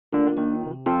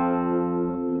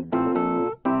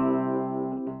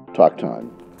Talk Time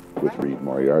with Reid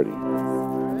Moriarty.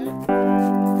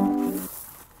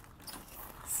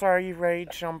 So are you ready,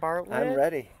 John Bartlett? I'm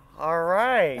ready. All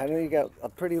right. I know you got a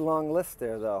pretty long list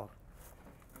there, though.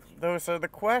 Those are the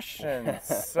questions.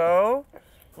 So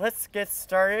let's get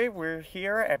started. We're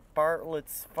here at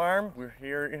Bartlett's farm. We're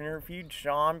here to interview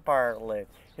John Bartlett.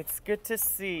 It's good to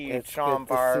see you, John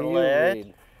Bartlett. See you,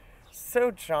 Reid.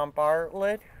 So, John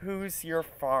Bartlett, who's your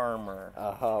farmer?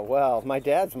 Well, my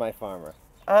dad's my farmer.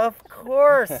 Of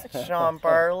course, John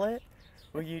Bartlett.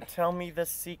 Will you tell me the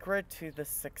secret to the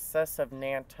success of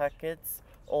Nantucket's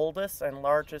oldest and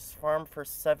largest farm for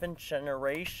 7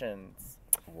 generations?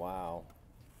 Wow.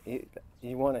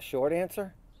 You want a short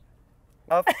answer?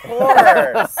 Of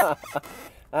course.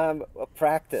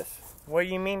 Practice. What do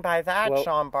you mean by that,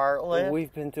 John Bartlett?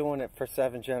 We've been doing it for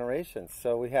 7 generations,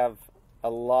 so we have a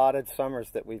lot of summers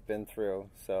that we've been through.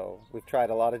 So we've tried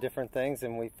a lot of different things,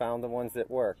 and we found the ones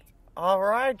that worked. All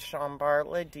right, John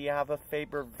Bartlett. Do you have a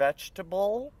favorite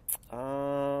vegetable?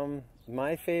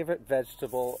 My favorite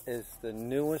vegetable is the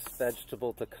newest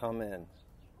vegetable to come in.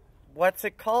 What's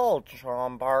it called,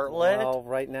 John Bartlett? Well,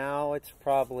 right now it's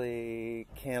probably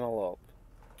cantaloupe.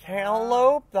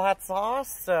 Cantaloupe? That's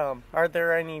awesome. Are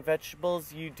there any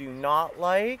vegetables you do not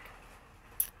like?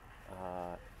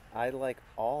 I like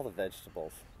all the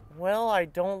vegetables. Well, I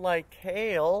don't like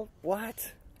kale.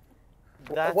 What?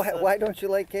 That's why don't you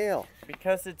like kale?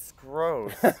 Because it's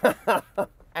gross.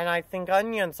 And I think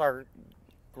onions are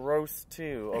gross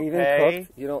too, okay? Even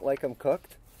cooked? You don't like them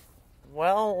cooked?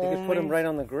 Well, you could put them right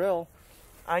on the grill.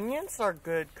 Onions are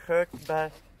good cooked,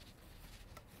 but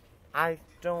I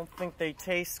don't think they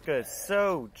taste good.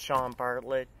 So, John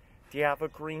Bartlett, do you have a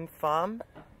green thumb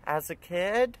as a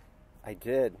kid? I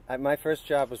did. My first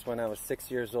job was when I was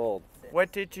 6 years old.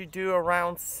 What did you do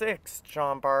around 6,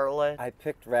 John Bartlett? I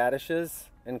picked radishes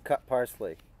and cut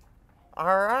parsley.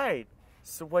 All right.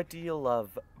 So what do you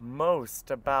love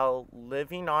most about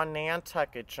living on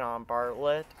Nantucket, John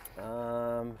Bartlett?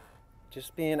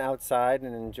 Just being outside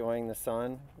and enjoying the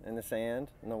sun and the sand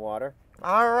and the water.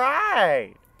 All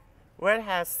right. What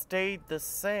has stayed the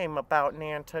same about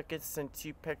Nantucket since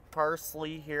you picked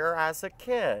parsley here as a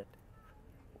kid?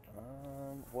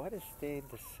 What has stayed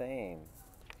the same?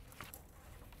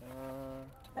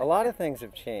 A lot of things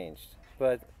have changed,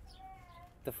 but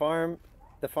the farm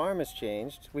has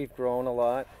changed. We've grown a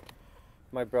lot.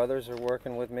 My brothers are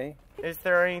working with me. Is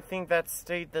there anything that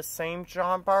stayed the same,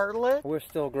 John Bartlett? We're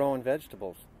still growing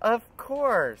vegetables. Of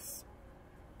course.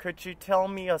 Could you tell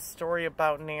me a story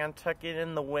about Nantucket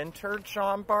in the winter,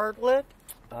 John Bartlett?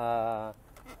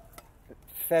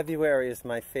 February is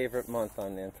my favorite month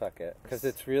on Nantucket because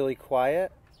it's really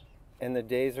quiet and the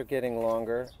days are getting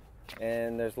longer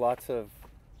and there's lots of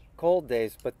cold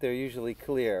days, but they're usually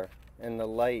clear and the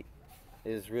light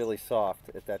is really soft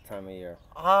at that time of year.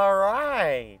 All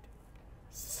right.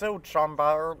 So, John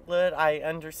Bartlett, I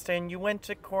understand you went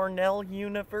to Cornell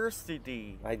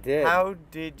University. I did. How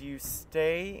did you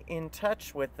stay in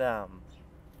touch with them?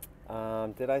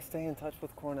 Did I stay in touch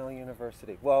with Cornell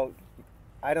University? Well,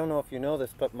 I don't know if you know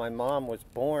this, but my mom was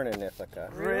born in Ithaca.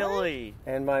 Really?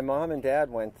 And my mom and dad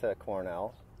went to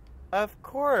Cornell. Of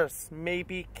course.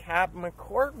 Maybe Cap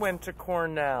McCourt went to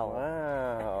Cornell.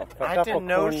 Wow. I didn't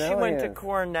know she went to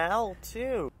Cornell,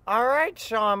 too. All right,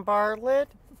 John Bartlett.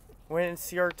 When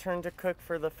it's your turn to cook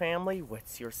for the family,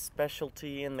 what's your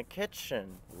specialty in the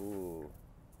kitchen? Ooh.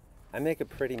 I make a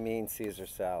pretty mean Caesar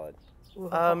salad.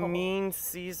 A mean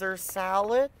Caesar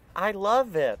salad? I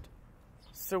love it.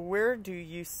 So where do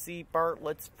you see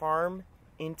Bartlett's farm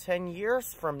in 10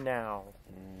 years from now?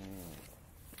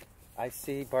 I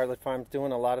see Bartlett Farm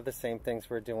doing a lot of the same things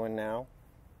we're doing now.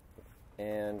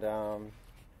 And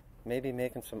maybe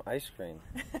making some ice cream.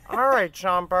 All right,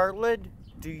 John Bartlett.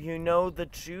 Do you know the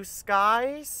Juice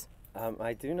Guys?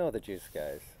 I do know the Juice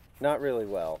Guys. Not really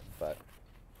well, but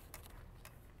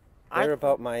they're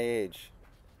about my age.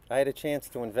 I had a chance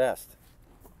to invest.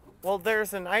 Well,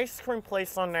 there's an ice cream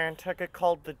place on Nantucket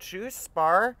called the Juice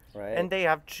Bar, right? And they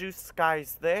have Juice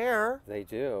Guys there. They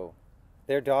do.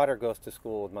 Their daughter goes to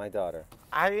school with my daughter.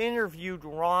 I interviewed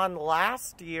Ron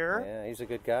last year. Yeah, he's a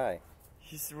good guy.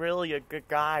 He's really a good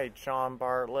guy, John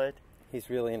Bartlett. He's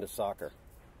really into soccer.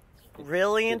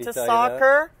 Really into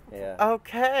soccer? Yeah.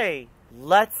 Okay,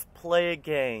 let's play a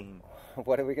game.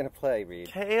 What are we going to play, Reid?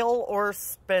 Kale or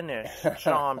spinach,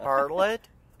 John Bartlett?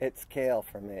 It's kale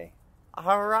for me.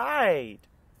 All right.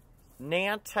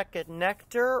 Nantucket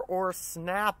nectar or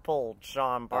Snapple,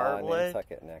 John Bartlett?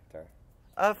 Nantucket nectar.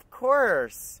 Of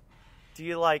course. Do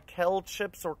you like kale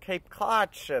chips or Cape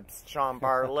Cod chips, John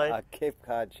Bartlett? Cape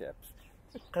Cod chips.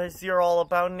 Because you're all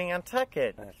about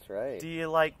Nantucket. That's right. Do you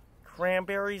like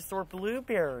cranberries or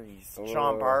blueberries,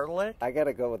 John Bartlett? I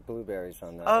gotta go with blueberries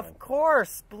on that one. Of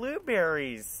course,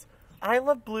 blueberries. I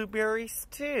love blueberries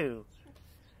too.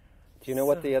 Do you know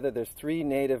what there's 3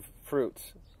 native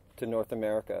fruits to North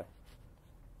America?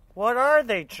 What are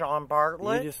they, John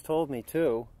Bartlett? You just told me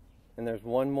 2, and there's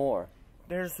one more.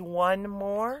 There's one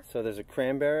more? So there's a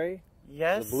cranberry,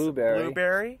 yes, a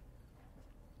blueberry,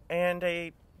 and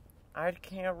I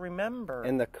can't remember.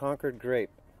 and the Concord grape.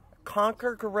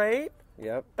 Concord grape?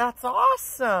 Yep. That's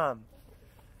awesome.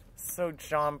 So,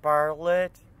 John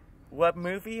Bartlett, what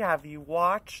movie have you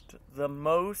watched the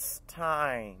most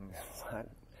times? What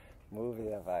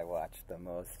movie have I watched the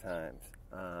most times?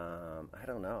 I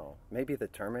don't know. Maybe The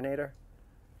Terminator?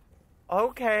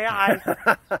 Okay,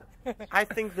 I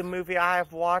think the movie I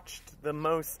have watched the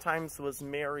most times was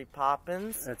Mary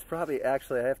Poppins. It's probably,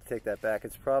 actually, I have to take that back.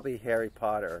 It's probably Harry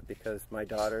Potter, because my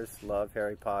daughters love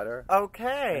Harry Potter.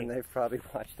 Okay. And they've probably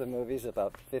watched the movies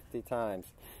about 50 times.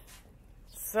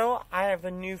 So, I have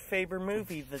a new favorite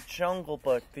movie, The Jungle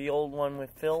Book, the old one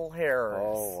with Phil Harris.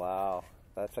 Oh, wow.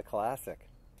 That's a classic.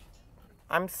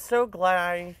 I'm so glad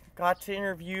I got to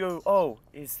interview you. Oh,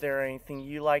 is there anything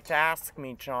you'd like to ask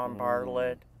me, John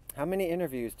Bartlett? How many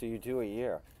interviews do you do a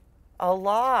year? A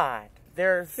lot.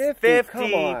 There's 50,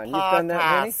 come on. You've done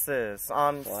that many? podcasts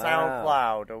on Wow.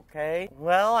 SoundCloud, okay?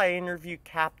 Well, I interviewed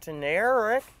Captain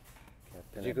Eric.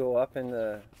 Did you go up in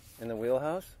the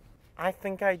wheelhouse? I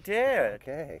think I did.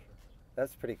 Okay.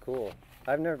 That's pretty cool.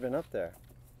 I've never been up there.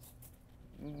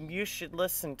 You should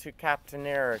listen to Captain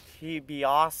Eric. He'd be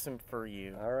awesome for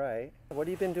you. All right. What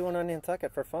have you been doing on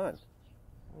Nantucket for fun?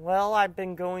 Well, I've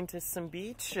been going to some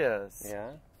beaches.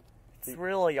 Yeah? It's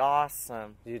really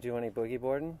awesome. Do you do any boogie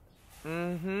boarding?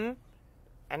 Mm-hmm.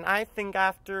 And I think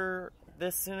after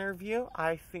this interview,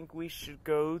 I think we should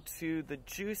go to the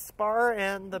juice bar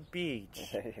and the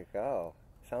beach. There you go.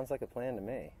 Sounds like a plan to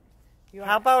me.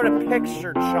 How about a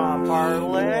picture, John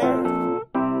Bartlett?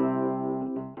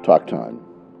 Talk Time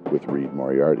with Reid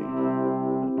Moriarty.